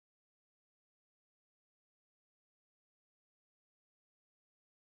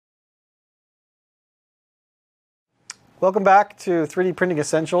Welcome back to 3D Printing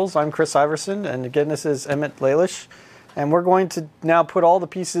Essentials. I'm Chris Iverson, and again, this is Emmett Lalish. And we're going to now put all the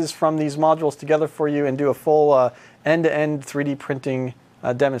pieces from these modules together for you and do a full end-to-end 3D printing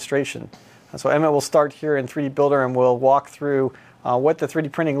demonstration. So Emmett will start here in 3D Builder, and we'll walk through what the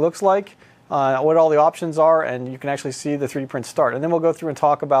 3D printing looks like, what all the options are, and you can actually see the 3D print start. And then we'll go through and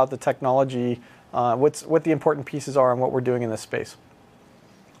talk about the technology, what the important pieces are, and what we're doing in this space.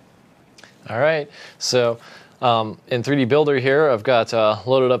 All right. So in 3D Builder here, I've got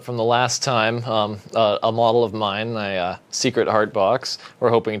loaded up from the last time a model of mine, a secret heart box. We're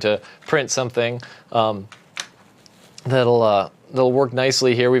hoping to print something that'll work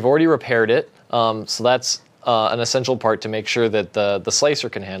nicely here. We've already repaired it, so that's an essential part to make sure that the slicer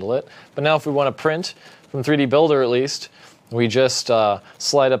can handle it. But now if we want to print from 3D Builder at least, we just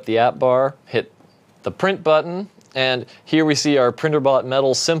slide up the app bar, hit the print button, and here we see our PrinterBot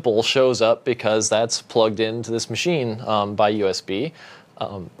Metal Simple shows up because that's plugged into this machine by USB.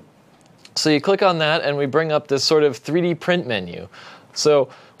 So you click on that and we bring up this sort of 3D print menu. So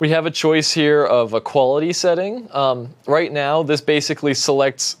we have a choice here of a quality setting. Right now this basically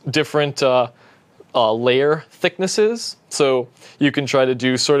selects different layer thicknesses. So you can try to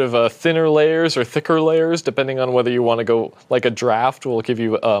do sort of thinner layers or thicker layers depending on whether you want to go like a draft will give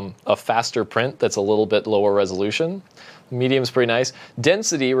you a faster print that's a little bit lower resolution. Medium's pretty nice.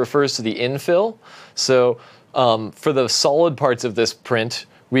 Density refers to the infill. So for the solid parts of this print,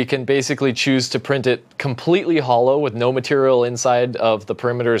 we can basically choose to print it completely hollow with no material inside of the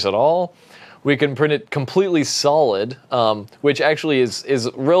perimeters at all. We can print it completely solid, which actually is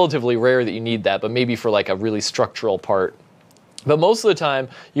relatively rare that you need that, but maybe for like a really structural part. But most of the time,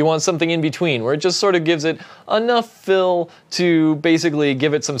 you want something in between, where it just sort of gives it enough fill to basically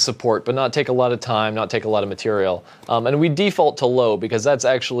give it some support, but not take a lot of time, not take a lot of material. And we default to low, because that's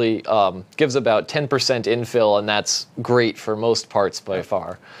actually gives about 10% infill, and that's great for most parts by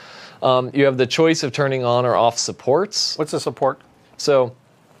far. You have the choice of turning on or off supports. What's the support? So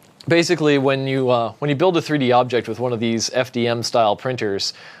basically, when you build a 3D object with one of these FDM-style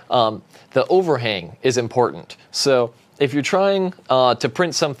printers, the overhang is important. So if you're trying to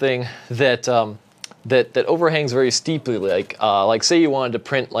print something that overhangs very steeply, like say you wanted to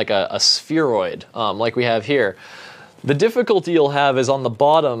print like a spheroid, like we have here, the difficulty you'll have is on the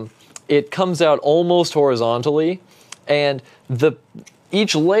bottom, it comes out almost horizontally, and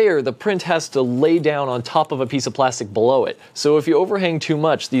each layer, the print has to lay down on top of a piece of plastic below it. So if you overhang too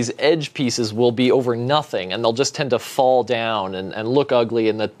much, these edge pieces will be over nothing, and they'll just tend to fall down and look ugly,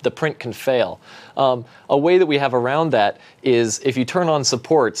 and the print can fail. A way that we have around that is if you turn on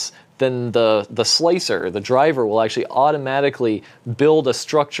supports, then the slicer, the driver, will actually automatically build a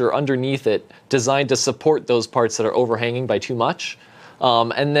structure underneath it designed to support those parts that are overhanging by too much.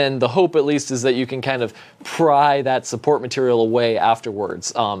 And then the hope, at least, is that you can kind of pry that support material away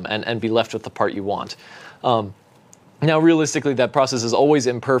afterwards and be left with the part you want. Now, realistically, that process is always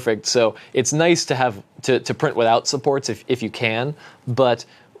imperfect, so it's nice to have to print without supports if you can, but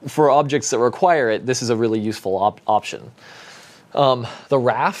for objects that require it, this is a really useful option. The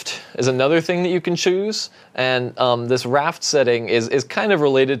raft is another thing that you can choose, and this raft setting is kind of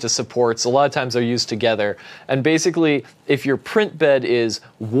related to supports. A lot of times they're used together, and basically if your print bed is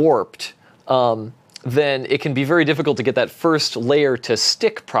warped, then it can be very difficult to get that first layer to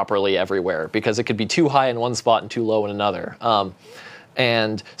stick properly everywhere, because it could be too high in one spot and too low in another.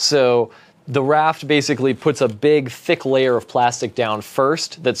 And so the raft basically puts a big, thick layer of plastic down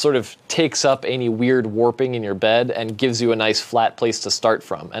first that sort of takes up any weird warping in your bed and gives you a nice flat place to start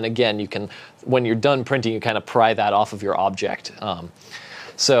from. And again, you can, when you're done printing, you kind of pry that off of your object.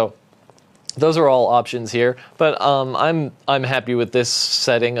 So those are all options here, but I'm happy with this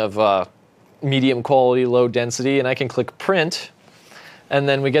setting of medium quality, low density, and I can click print. And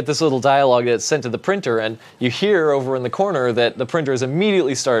then we get this little dialog that's sent to the printer, and you hear over in the corner that the printer has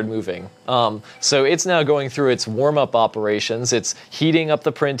immediately started moving. So it's now going through its warm-up operations. It's heating up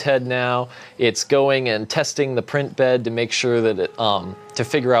the print head now. It's going and testing the print bed to make sure that it, to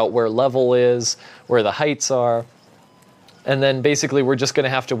figure out where level is, where the heights are. And then basically we're just going to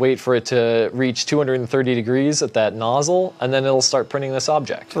have to wait for it to reach 230 degrees at that nozzle, and then it'll start printing this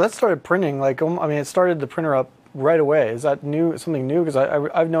object. So that started printing, like, I mean, it started the printer up right away. Is that new? Something new? Because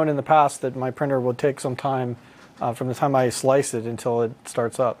I've known in the past that my printer will take some time from the time I slice it until it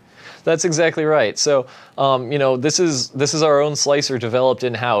starts up. That's exactly right. So, you know, this is our own slicer developed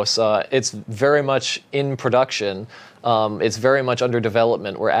in-house. It's very much in production. It's very much under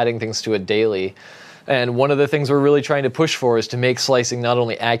development. We're adding things to it daily. And one of the things we're really trying to push for is to make slicing not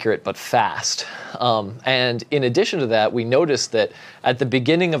only accurate, but fast. And in addition to that, we noticed that at the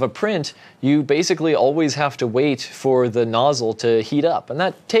beginning of a print, you basically always have to wait for the nozzle to heat up. And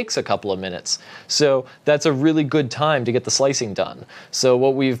that takes a couple of minutes. So that's a really good time to get the slicing done. So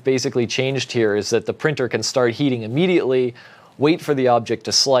what we've basically changed here is that the printer can start heating immediately, wait for the object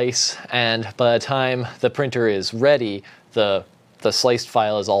to slice, and by the time the printer is ready, the sliced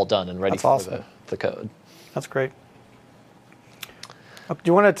file is all done and ready for the code. That's great. Do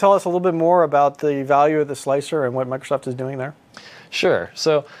you want to tell us a little bit more about the value of the slicer and what Microsoft is doing there? Sure.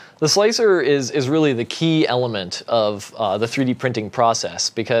 So the slicer is really the key element of the 3D printing process,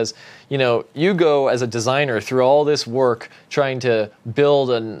 because you go as a designer through all this work trying to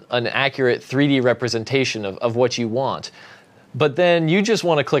build an accurate 3D representation of what you want. But then you just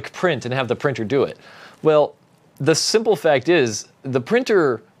want to click print and have the printer do it. Well, the simple fact is the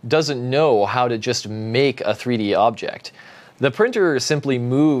printer doesn't know how to just make a 3D object. The printer simply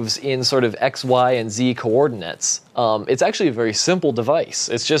moves in sort of X, Y, and Z coordinates. It's actually a very simple device.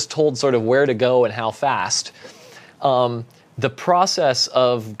 It's just told sort of where to go and how fast. The process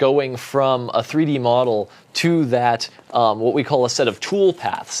of going from a 3D model to that, what we call a set of tool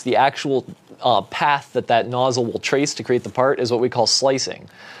paths, the actual path that nozzle will trace to create the part, is what we call slicing.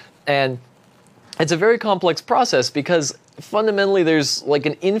 And it's a very complex process because fundamentally there's like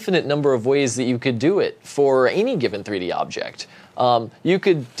an infinite number of ways that you could do it for any given 3D object. You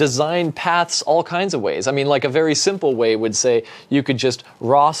could design paths all kinds of ways. I mean, like a very simple way would say you could just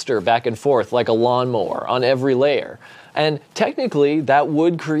roster back and forth like a lawnmower on every layer. And technically that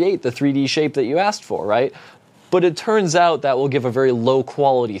would create the 3D shape that you asked for, right? But it turns out that will give a very low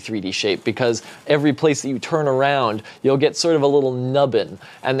quality 3D shape, because every place that you turn around, you'll get sort of a little nubbin,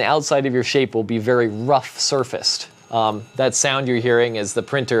 and the outside of your shape will be very rough surfaced. That sound you're hearing is the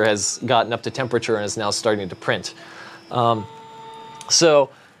printer has gotten up to temperature and is now starting to print. So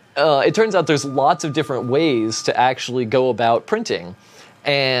it turns out there's lots of different ways to actually go about printing.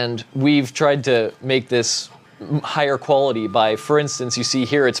 And we've tried to make this higher quality by, for instance, you see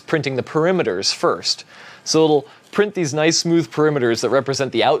here it's printing the perimeters first. So it'll print these nice smooth perimeters that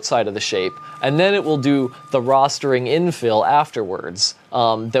represent the outside of the shape, and then it will do the rostering infill afterwards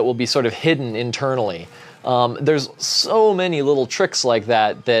that will be sort of hidden internally. There's so many little tricks like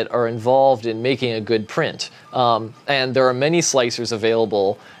that that are involved in making a good print. And there are many slicers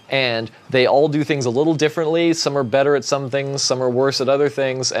available, and they all do things a little differently. Some are better at some things, some are worse at other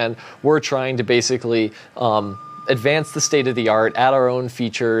things, and we're trying to basically advance the state of the art, add our own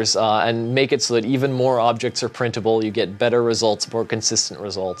features, and make it so that even more objects are printable, you get better results, more consistent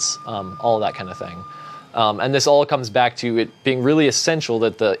results, all that kind of thing. And this all comes back to it being really essential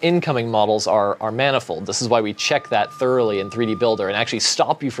that the incoming models are manifold. This is why we check that thoroughly in 3D Builder and actually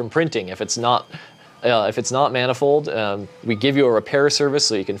stop you from printing if it's not manifold. We give you a repair service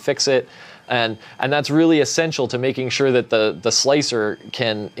so you can fix it. And that's really essential to making sure that the slicer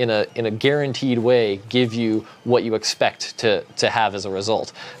can, in a guaranteed way, give you what you expect to have as a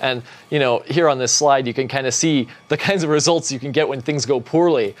result. And here on this slide, you can kind of see the kinds of results you can get when things go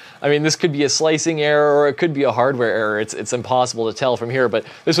poorly. I mean, this could be a slicing error, or it could be a hardware error. It's impossible to tell from here, but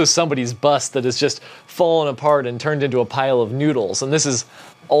this was somebody's bust that has just fallen apart and turned into a pile of noodles. And this is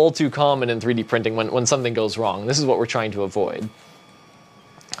all too common in 3D printing when something goes wrong. This is what we're trying to avoid.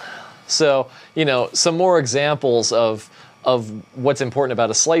 So, some more examples of what's important about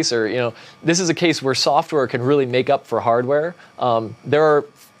a slicer. This is a case where software can really make up for hardware. There are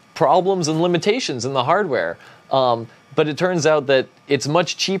problems and limitations in the hardware, but it turns out that it's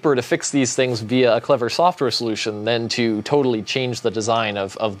much cheaper to fix these things via a clever software solution than to totally change the design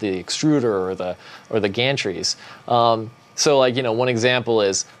of the extruder or the gantries. So, one example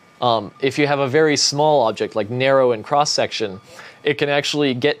is if you have a very small object, like narrow in cross-section, it can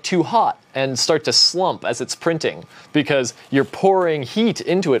actually get too hot and start to slump as it's printing because you're pouring heat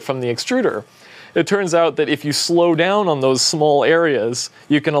into it from the extruder. It turns out that if you slow down on those small areas,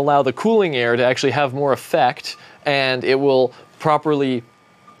 you can allow the cooling air to actually have more effect, and it will properly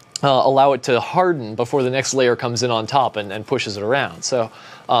allow it to harden before the next layer comes in on top and pushes it around. So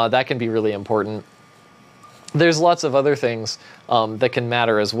that can be really important. There's lots of other things that can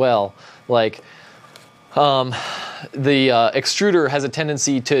matter as well, like the extruder has a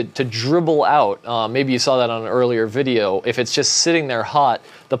tendency to dribble out. Maybe you saw that on an earlier video. If it's just sitting there hot,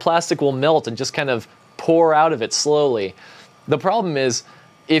 the plastic will melt and just kind of pour out of it slowly. The problem is,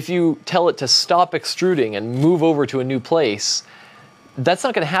 if you tell it to stop extruding and move over to a new place, that's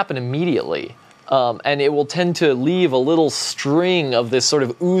not going to happen immediately. and it will tend to leave a little string of this sort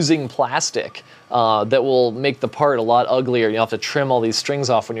of oozing plastic that will make the part a lot uglier. You'll have to trim all these strings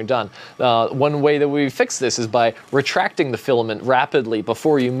off when you're done. One way that we fix this is by retracting the filament rapidly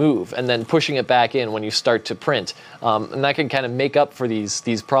before you move, and then pushing it back in when you start to print. And that can kind of make up for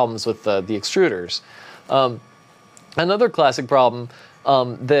these problems with the extruders. Another classic problem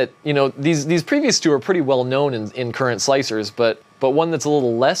that, these previous two are pretty well known in current slicers, but one that's a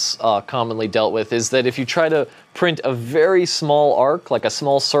little less commonly dealt with is that if you try to print a very small arc, like a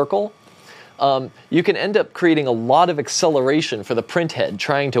small circle, you can end up creating a lot of acceleration for the print head,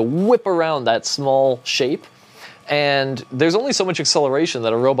 trying to whip around that small shape. And there's only so much acceleration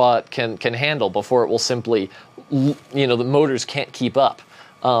that a robot can handle before it will simply, the motors can't keep up.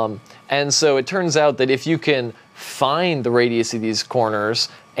 And so it turns out that if you can find the radius of these corners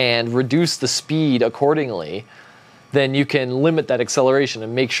and reduce the speed accordingly, then you can limit that acceleration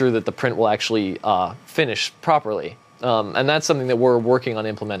and make sure that the print will actually finish properly. And that's something that we're working on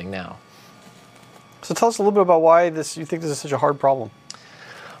implementing now. So tell us a little bit about why you think this is such a hard problem.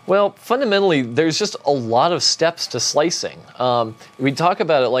 Well, fundamentally, there's just a lot of steps to slicing. We talk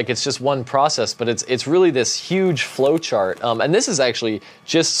about it like it's just one process, but it's really this huge flow chart. And this is actually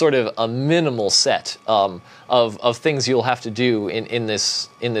just sort of a minimal set of things you'll have to do in this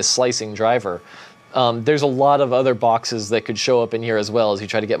slicing driver. There's a lot of other boxes that could show up in here as well as you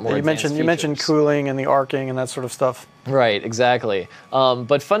try to get more advanced features. You mentioned cooling and the arcing and that sort of stuff. Right, exactly.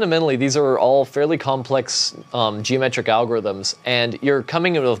 But fundamentally, these are all fairly complex geometric algorithms, and you're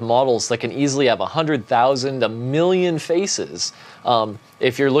coming in with models that can easily have 100,000, 1,000,000 faces.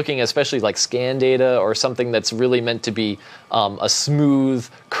 If you're looking especially like scan data or something that's really meant to be a smooth,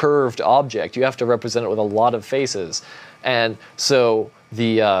 curved object, you have to represent it with a lot of faces. And so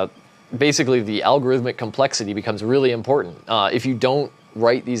basically the algorithmic complexity becomes really important. If you don't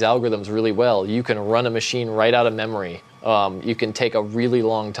write these algorithms really well, you can run a machine right out of memory. You can take a really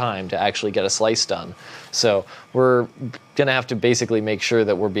long time to actually get a slice done. So we're going to have to basically make sure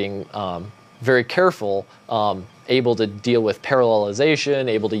that we're being very careful, able to deal with parallelization,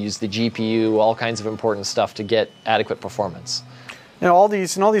 able to use the GPU, all kinds of important stuff to get adequate performance. In all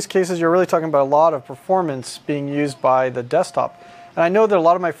these cases, you're really talking about a lot of performance being used by the desktop. And I know that a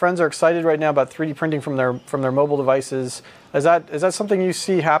lot of my friends are excited right now about 3D printing from their mobile devices. Is that something you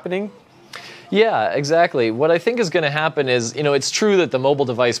see happening? Yeah, exactly. What I think is going to happen is, it's true that the mobile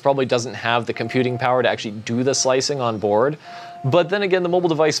device probably doesn't have the computing power to actually do the slicing on board. But then again, the mobile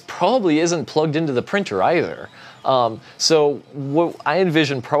device probably isn't plugged into the printer either. So what I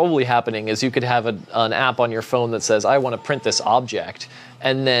envision probably happening is you could have an app on your phone that says, I want to print this object.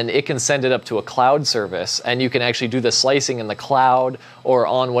 And then it can send it up to a cloud service, and you can actually do the slicing in the cloud or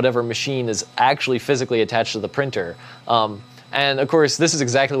on whatever machine is actually physically attached to the printer. And of course, this is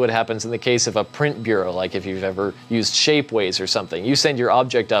exactly what happens in the case of a print bureau, like if you've ever used Shapeways or something. You send your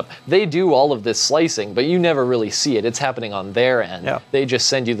object up, they do all of this slicing, but you never really see it. It's happening on their end. Yeah. They just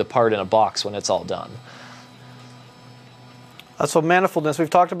send you the part in a box when it's all done. So manifoldness, we've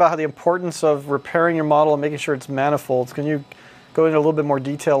talked about how the importance of repairing your model and making sure it's manifold. Can you go into a little bit more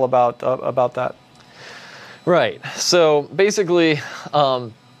detail about that? Right. So basically,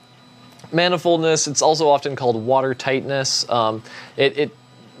 manifoldness, it's also often called watertightness.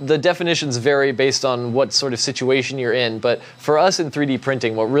 The definitions vary based on what sort of situation you're in, but for us in 3D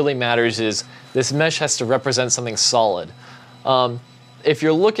printing, what really matters is this mesh has to represent something solid. If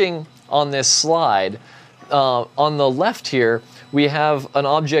you're looking on this slide, on the left here, we have an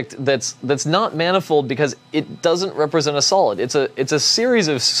object that's not manifold because it doesn't represent a solid. It's a series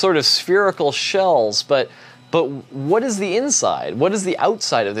of sort of spherical shells, but what is the inside? What is the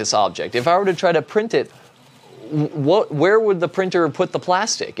outside of this object? If I were to try to print it, where would the printer put the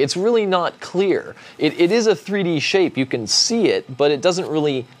plastic? It's really not clear. It is a 3D shape. You can see it, but it doesn't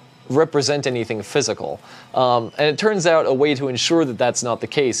really represent anything physical. And it turns out a way to ensure that that's not the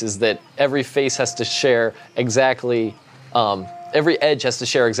case is that every face has to share exactly, every edge has to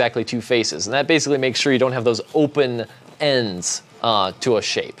share exactly two faces. And that basically makes sure you don't have those open ends to a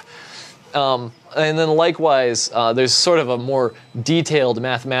shape. And then likewise, there's sort of a more detailed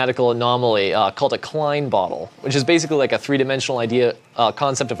mathematical anomaly called a Klein bottle, which is basically like a three-dimensional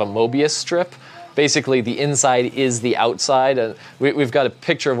concept of a Mobius strip. Basically, the inside is the outside, and we've got a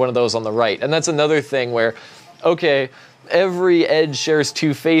picture of one of those on the right. And that's another thing where, okay, every edge shares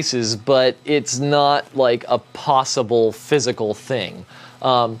two faces, but it's not like a possible physical thing.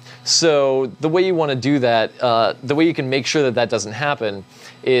 So the way you want to do that, the way you can make sure that that doesn't happen,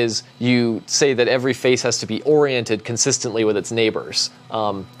 is you say that every face has to be oriented consistently with its neighbors.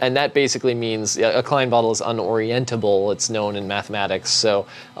 And that basically means a Klein bottle is unorientable, it's known in mathematics, so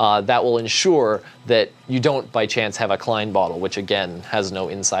that will ensure that you don't by chance have a Klein bottle, which again has no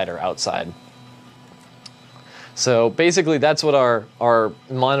inside or outside. So basically that's what our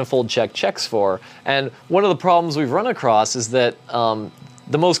manifold check checks for. And one of the problems we've run across is that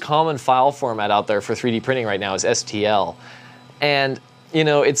the most common file format out there for 3D printing right now is STL. And you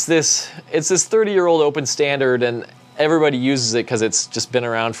know, it's this 30-year-old open standard, and everybody uses it because it's just been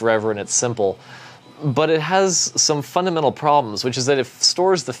around forever and it's simple. But it has some fundamental problems, which is that it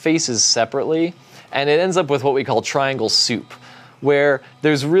stores the faces separately, and it ends up with what we call triangle soup, where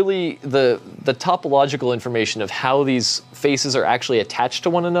there's really the topological information of how these faces are actually attached to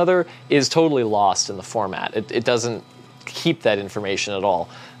one another is totally lost in the format. It doesn't keep that information at all.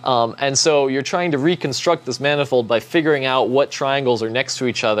 And so you're trying to reconstruct this manifold by figuring out what triangles are next to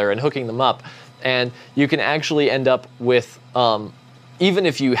each other and hooking them up. And you can actually end up with, even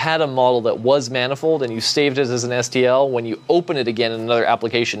if you had a model that was manifold and you saved it as an STL, when you open it again in another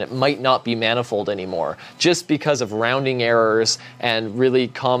application, it might not be manifold anymore, just because of rounding errors and really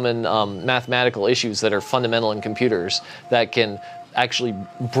common mathematical issues that are fundamental in computers that can actually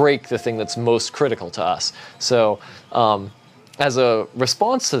break the thing that's most critical to us. So as a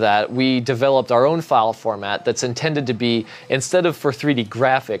response to that, we developed our own file format that's intended to be, instead of for 3D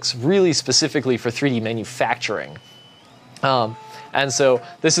graphics, really specifically for 3D manufacturing. And so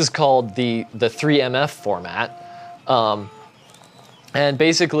this is called the 3MF format. And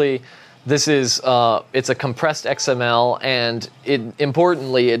basically, this is it's a compressed XML, and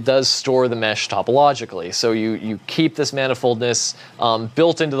importantly, it does store the mesh topologically. So you keep this manifoldness.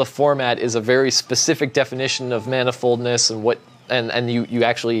 Built into the format is a very specific definition of manifoldness, and you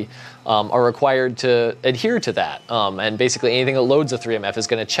actually are required to adhere to that. And basically, anything that loads a 3MF is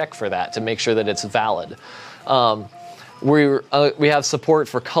going to check for that to make sure that it's valid. We have support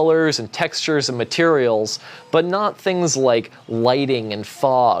for colors and textures and materials, but not things like lighting and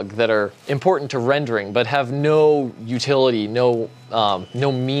fog that are important to rendering but have no utility, no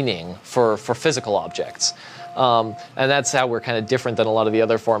meaning for physical objects. And that's how we're kind of different than a lot of the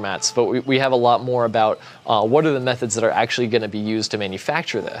other formats. But we have a lot more about what are the methods that are actually going to be used to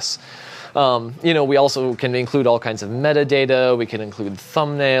manufacture this. You know, we also can include all kinds of metadata. We can include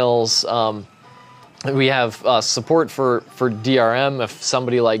thumbnails. We have support for DRM. If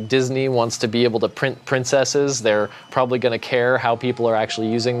somebody like Disney wants to be able to print princesses, they're probably going to care how people are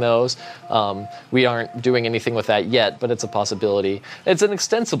actually using those. We aren't doing anything with that yet, but it's a possibility. It's an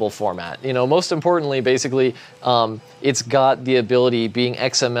extensible format. You know, most importantly, basically, it's got the ability, being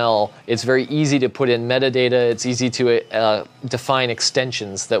XML, it's very easy to put in metadata. It's easy to define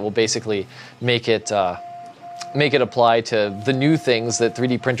extensions that will basically make it apply to the new things that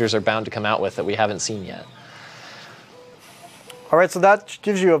 3D printers are bound to come out with that we haven't seen yet. All right, so that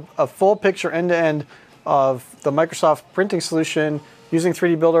gives you a full picture end-to-end of the Microsoft printing solution. Using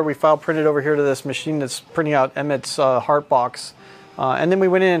 3D Builder, we file printed over here to this machine that's printing out Emmett's heart box. And then we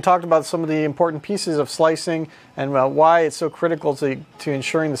went in and talked about some of the important pieces of slicing and why it's so critical to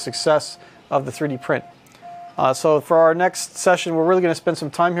ensuring the success of the 3D print. So for our next session, we're really going to spend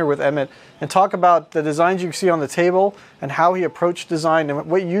some time here with Emmett and talk about the designs you see on the table and how he approached design and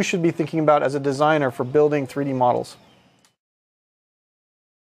what you should be thinking about as a designer for building 3D models.